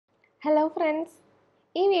Hello friends.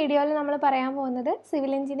 ഈ വീഡിയോയിൽ നമ്മൾ പറയാൻ പോകുന്നത്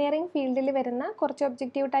സിവിൽ എഞ്ചിനീയറിംഗ് ഫീൽഡിൽ വരുന്ന കുറച്ച്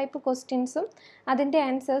ഒബ്ജക്റ്റീവ് ടൈപ്പ് ക്വസ്റ്റ്യൻസും അതിന്റെ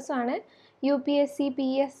ആൻസേഴ്സും ആണ്. UPSC,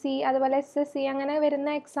 PSC അതുപോലെ SSC അങ്ങനെ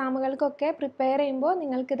വരുന്ന എക്സാമുകൾക്കൊക്കെ പ്രിപ്പയർ ചെയ്യുമ്പോൾ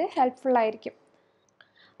നിങ്ങൾക്ക് ഇത് ഹെൽപ്ഫുൾ ആയിരിക്കും.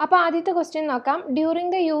 അപ്പോൾ ആദ്യത്തെ ക്വസ്റ്റ്യൻ നോക്കാം.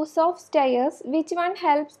 During the use of stairs which one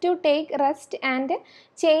helps to take rest and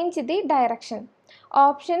change the direction?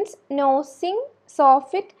 Options nosing,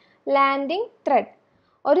 soffit, landing, thread.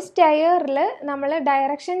 ഒരു സ്റ്റെയറിൽ നമ്മൾ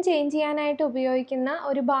ഡയറക്ഷൻ ചേഞ്ച് ചെയ്യാനായിട്ട് ഉപയോഗിക്കുന്ന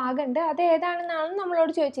ഒരു ഭാഗമുണ്ട്. അത് ഏതാണെന്നാണ്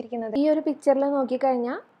നമ്മളോട് ചോദിച്ചിരിക്കുന്നത്. ഈ ഒരു പിക്ചറിൽ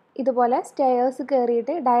നോക്കിക്കഴിഞ്ഞാൽ ഇതുപോലെ സ്റ്റെയർസ്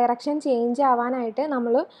കയറിയിട്ട് ഡയറക്ഷൻ ചേഞ്ച് ആവാനായിട്ട്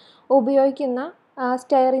നമ്മൾ ഉപയോഗിക്കുന്ന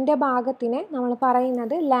സ്റ്റെയറിൻ്റെ ഭാഗത്തിനെ നമ്മൾ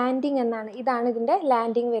പറയുന്നത് ലാൻഡിംഗ് എന്നാണ്. ഇതാണ് ഇതിൻ്റെ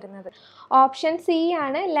ലാൻഡിംഗ് വരുന്നത്. ഓപ്ഷൻ സി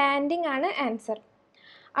ആണ്, ലാൻഡിംഗ് ആണ് ആൻസർ.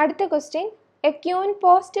 അടുത്ത question. A queen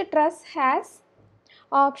post truss has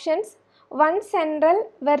options 1 central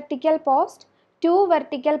vertical post, 2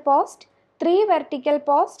 vertical post, 3 vertical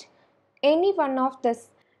post, any one of this.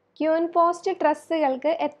 Queen post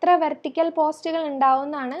ട്രസ്സുകൾക്ക് എത്ര വെർട്ടിക്കൽ പോസ്റ്റുകൾ ഉണ്ടാവും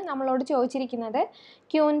എന്നാണ് നമ്മളോട് ചോദിച്ചിരിക്കുന്നത്.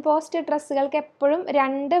 ക്യൂൻ പോസ്റ്റ് ട്രസ്സുകൾക്ക് എപ്പോഴും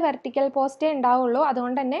 2 വെർട്ടിക്കൽ പോസ്റ്റേ ഉണ്ടാവുള്ളൂ.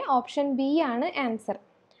 അതുകൊണ്ട് തന്നെ ഓപ്ഷൻ ബി ആണ് ആൻസർ.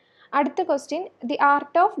 അടുത്ത question. The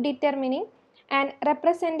art of determining and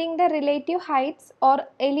representing the relative heights or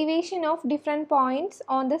elevation of different points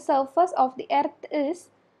on the surface of the earth is.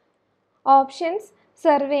 Options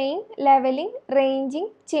surveying, levelling, ranging,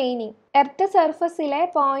 chaining. Earth സർഫസിലെ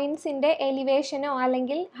പോയിൻറ്റ്സിൻ്റെ എലിവേഷനോ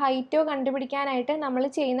അല്ലെങ്കിൽ ഹൈറ്റോ കണ്ടുപിടിക്കാനായിട്ട് നമ്മൾ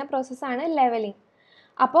ചെയ്യുന്ന പ്രോസസ്സാണ് levelling.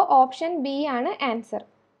 അപ്പോൾ option B ആണ് answer.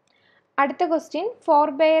 അടുത്ത question. Four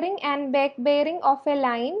bearing and back bearing of A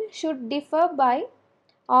line should differ by.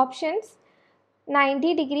 Options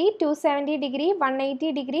 90 degree, 270 degree,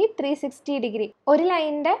 180 degree, 360 degree. ഒരു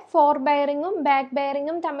ലൈനിൻ്റെ ഫോർ ബെയറിങ്ങും ബാക്ക്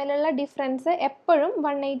ബെയറിങ്ങും തമ്മിലുള്ള ഡിഫറൻസ് എപ്പോഴും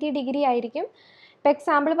 180 ഡിഗ്രി ആയിരിക്കും. ഇപ്പോൾ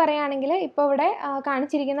എക്സാമ്പിൾ പറയുകയാണെങ്കിൽ ഇപ്പോൾ ഇവിടെ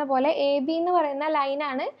കാണിച്ചിരിക്കുന്ന പോലെ AB എന്ന് പറയുന്ന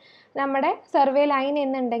ലൈനാണ് നമ്മുടെ സർവേ ലൈൻ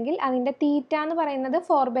എന്നുണ്ടെങ്കിൽ അതിൻ്റെ തീറ്റ എന്ന് പറയുന്നത്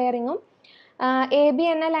ഫോർ ബെയറിങ്ങും AB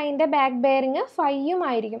എന്ന ലൈനിൻ്റെ ബാക്ക് ബെയറിങ് 5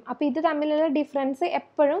 ആയിരിക്കും. അപ്പോൾ ഇത് തമ്മിലുള്ള ഡിഫറൻസ്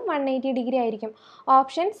എപ്പോഴും 180 ഡിഗ്രി ആയിരിക്കും.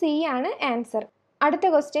 ഓപ്ഷൻ സി ആണ് ആൻസർ. അടുത്ത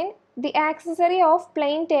question. The accessory of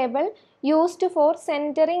plane table used for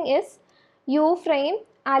centring is U frame,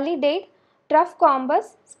 അലിഡേറ്റ്, trough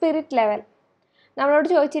compass, spirit level. നമ്മളോട്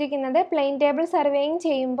ചോദിച്ചിരിക്കുന്നത് പ്ലെയിൻ ടേബിൾ സർവേയിങ്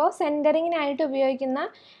ചെയ്യുമ്പോൾ സെൻറ്ററിങ്ങിനായിട്ട് ഉപയോഗിക്കുന്ന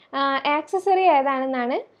ആക്സസറി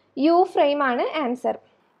ഏതാണെന്നാണ്. യു ഫ്രെയിം ആണ് ആൻസർ.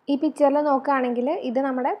 ഈ പിക്ചറിൽ നോക്കുകയാണെങ്കിൽ ഇത്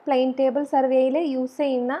നമ്മുടെ പ്ലെയിൻ ടേബിൾ സർവേയിൽ യൂസ്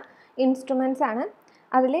ചെയ്യുന്ന ഇൻസ്ട്രുമെൻറ്റ്സ് ആണ്.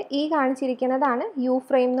 അതിൽ ഈ കാണിച്ചിരിക്കുന്നതാണ് യു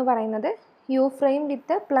ഫ്രെയിം എന്ന് പറയുന്നത്. യു ഫ്രെയിം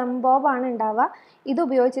വിത്ത് പ്ലം ബോബ് ആണ് ഉണ്ടാവുക. ഇത്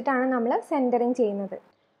ഉപയോഗിച്ചിട്ടാണ് നമ്മൾ സെൻറ്ററിങ് ചെയ്യുന്നത്.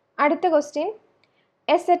 അടുത്ത question.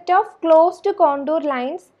 A set of closed contour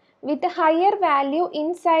lines with higher value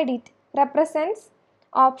inside it represents.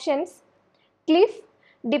 Options cliff,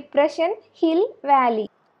 depression, hill, Valley.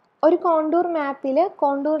 ഒരു കോണ്ടൂർ മാപ്പിൽ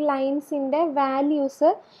കോണ്ടൂർ ലൈൻസിൻ്റെ വാല്യൂസ്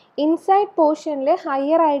ഇൻസൈഡ് പോർഷനിൽ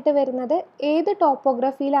ഹയർ ആയിട്ട് വരുന്നത് ഏത്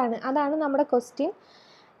ടോപ്പോഗ്രഫിയിലാണ്? അതാണ് നമ്മുടെ ക്വസ്റ്റ്യൻ.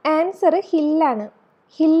 ആൻസർ ഹില്ലാണ്.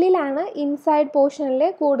 ഹില്ലിലാണ് ഇൻസൈഡ് പോർഷനിൽ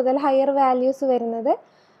കൂടുതൽ ഹയർ വാല്യൂസ് വരുന്നത്.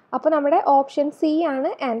 അപ്പോൾ നമ്മുടെ ഓപ്ഷൻ സി ആണ്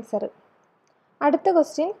ആൻസർ. അടുത്ത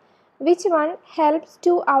question. Which one helps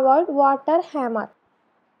to avoid water hammer?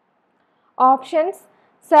 Options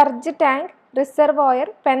surge tank, reservoir,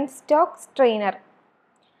 penstock, strainer.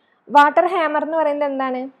 Water hammer എന്ന് പറയുന്നത്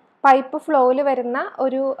എന്താണ്? പൈപ്പ് ഫ്ലോയിൽ വരുന്ന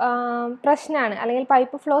ഒരു പ്രശ്നമാണ്. അല്ലെങ്കിൽ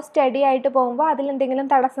പൈപ്പ് ഫ്ലോ സ്റ്റഡി ആയിട്ട് പോകുമ്പോൾ അതിലെന്തെങ്കിലും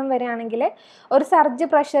തടസ്സം വരികയാണെങ്കിൽ ഒരു സർജ്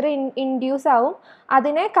പ്രഷർ ഇൻഡ്യൂസ് ആവും.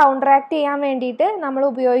 അതിനെ കൗണ്ടറാക്ട് ചെയ്യാൻ വേണ്ടിയിട്ട് നമ്മൾ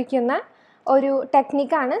ഉപയോഗിക്കുന്ന ഒരു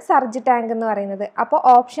ടെക്നിക്കാണ് സർജ് ടാങ്ക് എന്ന് പറയുന്നത്. അപ്പോൾ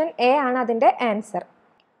ഓപ്ഷൻ എ ആണ് അതിൻ്റെ ആൻസർ.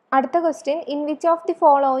 അടുത്ത question. In which of the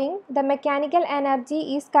following the mechanical energy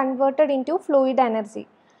is converted in to fluid energy?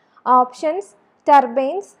 Options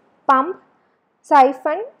turbines, pump,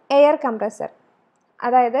 siphon, air compressor.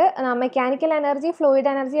 അതായത് മെക്കാനിക്കൽ എനർജി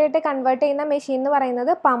ഫ്ലൂയിഡ് എനർജി ആയിട്ട് കൺവേർട്ട് ചെയ്യുന്ന machine എന്ന്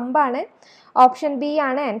പറയുന്നത് പമ്പാണ്. ഓപ്ഷൻ ബി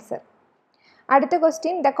ആണ് answer. അടുത്ത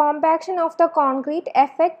question. The compaction of the concrete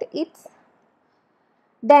effect it's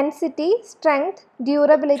density, strength,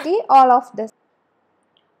 durability, all of this.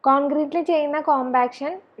 കോൺക്രീറ്റിൽ ചെയ്യുന്ന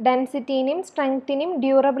compaction ഡെൻസിറ്റീനെയും സ്ട്രെങ്ത്തിനെയും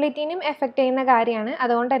ഡ്യൂറബിലിറ്റീനെയും effect ചെയ്യുന്ന കാര്യമാണ്.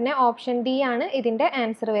 അതുകൊണ്ട് തന്നെ ഓപ്ഷൻ ഡി ആണ് ഇതിൻ്റെ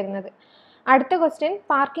ആൻസർ വരുന്നത്. അടുത്ത question.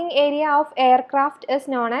 Parking area of aircraft is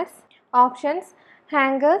known as. Options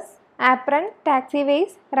hangars, apron, taxi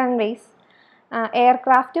vase, runways.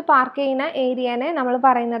 Aircraft park ചെയ്യുന്ന ഏരിയനെ നമ്മൾ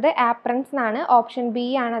പറയുന്നത് ആപ്രൺസ് എന്നാണ്. ഓപ്ഷൻ ബി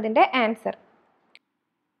ആണ് അതിൻ്റെ ആൻസർ.